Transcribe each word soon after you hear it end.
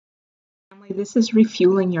This is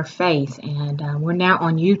Refueling Your Faith, and we're now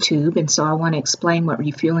on YouTube, and so I want to explain what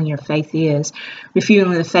Refueling Your Faith is.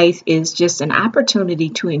 Refueling the Faith is just an opportunity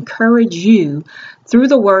to encourage you through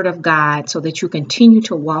the Word of God so that you continue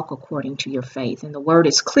to walk according to your faith. And the Word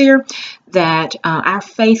is clear that our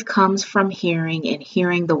faith comes from hearing and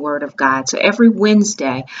hearing the Word of God. So every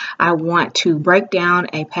Wednesday, I want to break down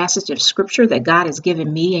a passage of Scripture that God has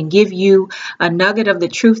given me and give you a nugget of the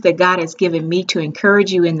truth that God has given me to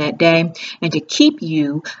encourage you in that day and to keep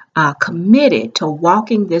you committed to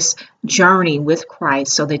walking this journey with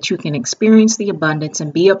Christ so that you can experience the abundance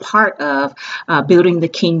and be a part of building the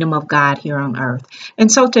kingdom of God here on earth.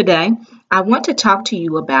 And so today, I want to talk to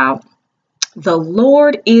you about the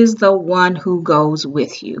Lord is the one who goes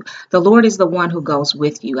with you. The Lord is the one who goes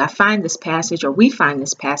with you. I find this passage, or we find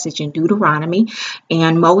this passage in Deuteronomy,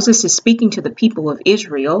 and Moses is speaking to the people of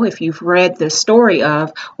Israel. If you've read the story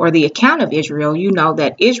of, or the account of Israel, you know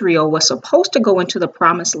that Israel was supposed to go into the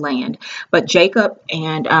promised land, but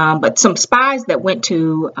but some spies that went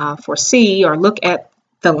to foresee or look at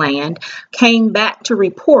the land came back to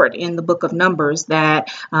report in the book of Numbers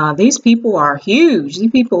that these people are huge.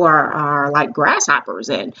 These people are like grasshoppers,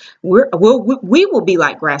 and we will be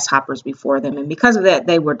like grasshoppers before them. And because of that,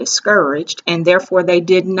 they were discouraged, and therefore they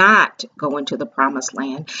did not go into the promised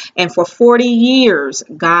land. And for 40 years,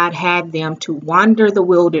 God had them to wander the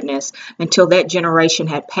wilderness until that generation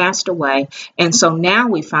had passed away. And so now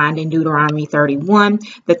we find in Deuteronomy 31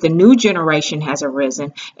 that the new generation has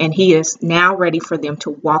arisen, and he is now ready for them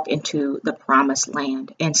to walk into the promised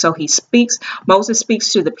land. And so Moses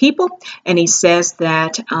speaks to the people, and he says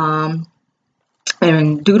that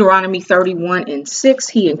in Deuteronomy 31:6,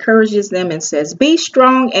 he encourages them and says, "Be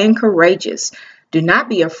strong and courageous. Do not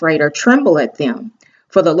be afraid or tremble at them.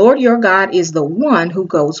 For the Lord your God is the one who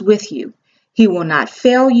goes with you. He will not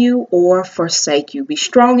fail you or forsake you. Be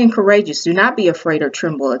strong and courageous. Do not be afraid or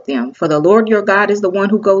tremble at them. For the Lord your God is the one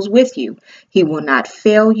who goes with you. He will not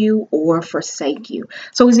fail you or forsake you."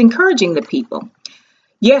 So he's encouraging the people.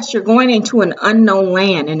 Yes, you're going into an unknown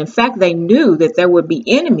land. And in fact, they knew that there would be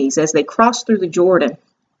enemies as they crossed through the Jordan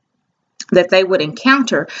that they would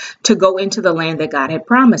encounter to go into the land that God had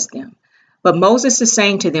promised them. But Moses is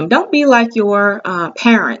saying to them, don't be like your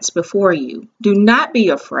parents before you. Do not be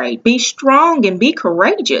afraid. Be strong and be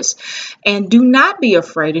courageous. And do not be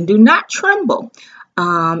afraid and do not tremble.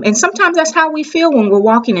 And sometimes that's how we feel when we're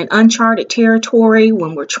walking in uncharted territory,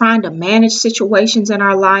 when we're trying to manage situations in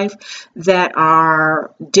our life that are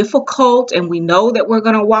difficult, and we know that we're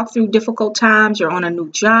going to walk through difficult times. You're on a new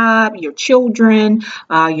job, your children,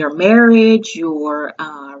 your marriage, your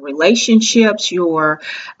relationships, fill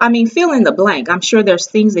in the blank. I'm sure there's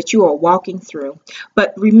things that you are walking through.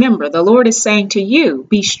 But remember, the Lord is saying to you,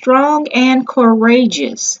 be strong and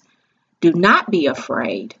courageous. Do not be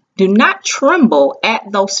afraid. Do not tremble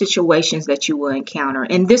at those situations that you will encounter.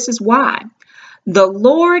 And this is why. The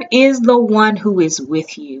Lord is the one who is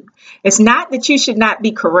with you. It's not that you should not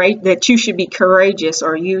be that you should be courageous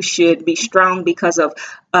or you should be strong because of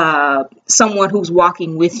someone who's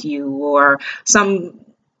walking with you or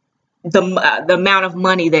the amount of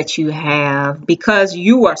money that you have because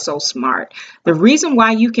you are so smart. The reason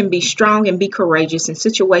why you can be strong and be courageous in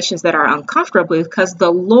situations that are uncomfortable is because the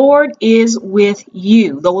Lord is with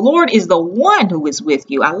you. The Lord is the one who is with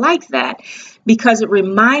you. I like that because it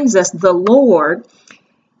reminds us the Lord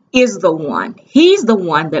is the one. He's the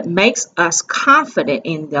one that makes us confident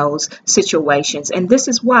in those situations. And this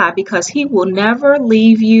is why, because he will never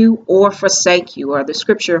leave you or forsake you. Or the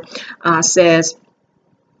scripture says,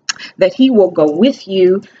 that he will go with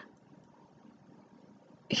you.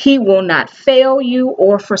 He will not fail you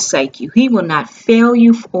or forsake you. He will not fail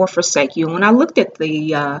you or forsake you. And when I looked at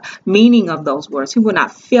the meaning of those words, he will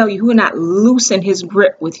not fail you. He will not loosen his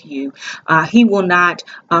grip with you. He will not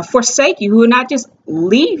forsake you. He will not just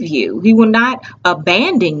leave you. He will not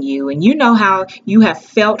abandon you. And you know how you have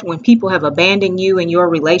felt when people have abandoned you in your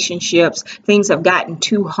relationships. Things have gotten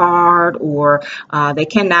too hard, or they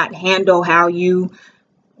cannot handle how you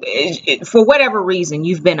for whatever reason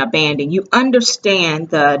you've been abandoned. You understand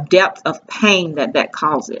the depth of pain that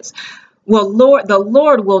causes. Well, the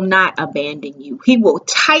Lord will not abandon you. He will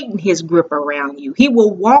tighten his grip around you. He will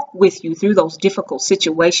walk with you through those difficult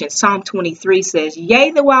situations. Psalm 23 says, "Yea,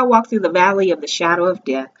 though I walk through the valley of the shadow of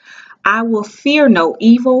death, I will fear no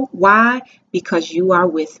evil." Why? Because you are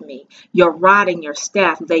with me. Your rod and your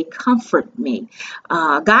staff, they comfort me.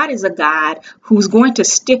 God is a God who's going to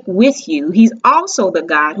stick with you. He's also the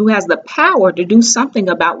God who has the power to do something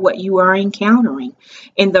about what you are encountering.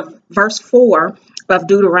 In the verse 4 of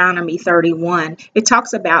Deuteronomy 31, it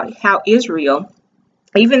talks about how Israel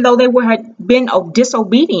Even though had been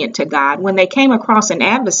disobedient to God, when they came across an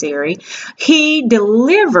adversary, he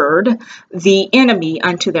delivered the enemy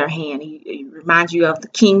unto their hand. He reminds you of the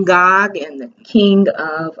King Gog and the king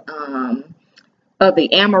of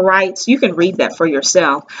the Amorites. You can read that for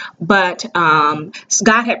yourself. But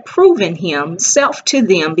God had proven himself to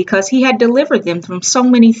them because he had delivered them from so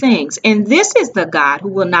many things. And this is the God who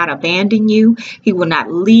will not abandon you. He will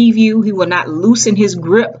not leave you. He will not loosen his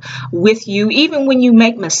grip with you. Even when you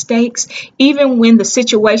make mistakes, even when the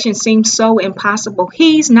situation seems so impossible,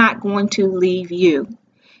 he's not going to leave you.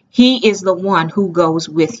 He is the one who goes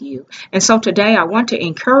with you. And so today I want to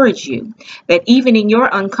encourage you that even in your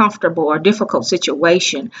uncomfortable or difficult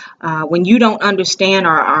situation, when you don't understand or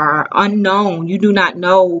are unknown, you do not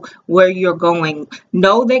know where you're going,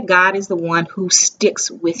 know that God is the one who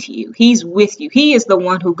sticks with you. He's with you. He is the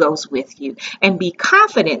one who goes with you. And be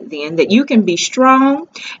confident then that you can be strong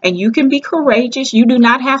and you can be courageous. You do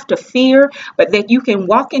not have to fear, but that you can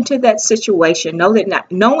walk into that situation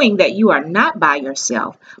knowing that you are not by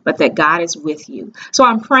yourself, but that God is with you. So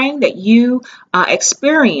I'm praying that you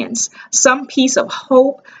experience some piece of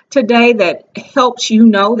hope today that helps you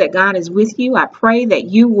know that God is with you. I pray that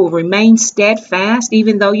you will remain steadfast,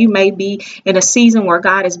 even though you may be in a season where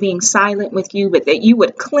God is being silent with you, but that you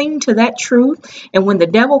would cling to that truth. And when the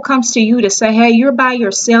devil comes to you to say, hey, you're by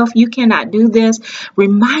yourself, you cannot do this,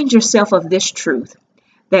 remind yourself of this truth,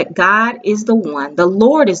 that God is the one, the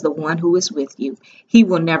Lord is the one who is with you. He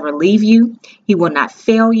will never leave you. He will not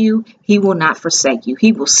fail you. He will not forsake you.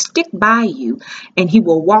 He will stick by you, and he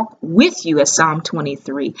will walk with you, as Psalm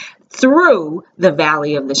 23, through the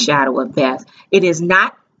valley of the shadow of death. It is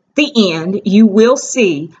not the end. You will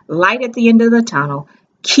see light at the end of the tunnel.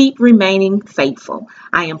 Keep remaining faithful.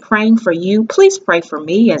 I am praying for you. Please pray for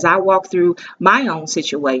me as I walk through my own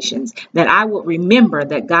situations, that I will remember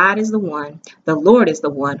that God is the one, the Lord is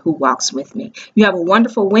the one who walks with me. You have a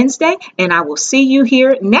wonderful Wednesday, and I will see you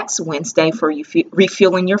here next Wednesday for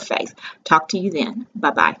Refueling Your Faith. Talk to you then.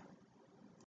 Bye-bye.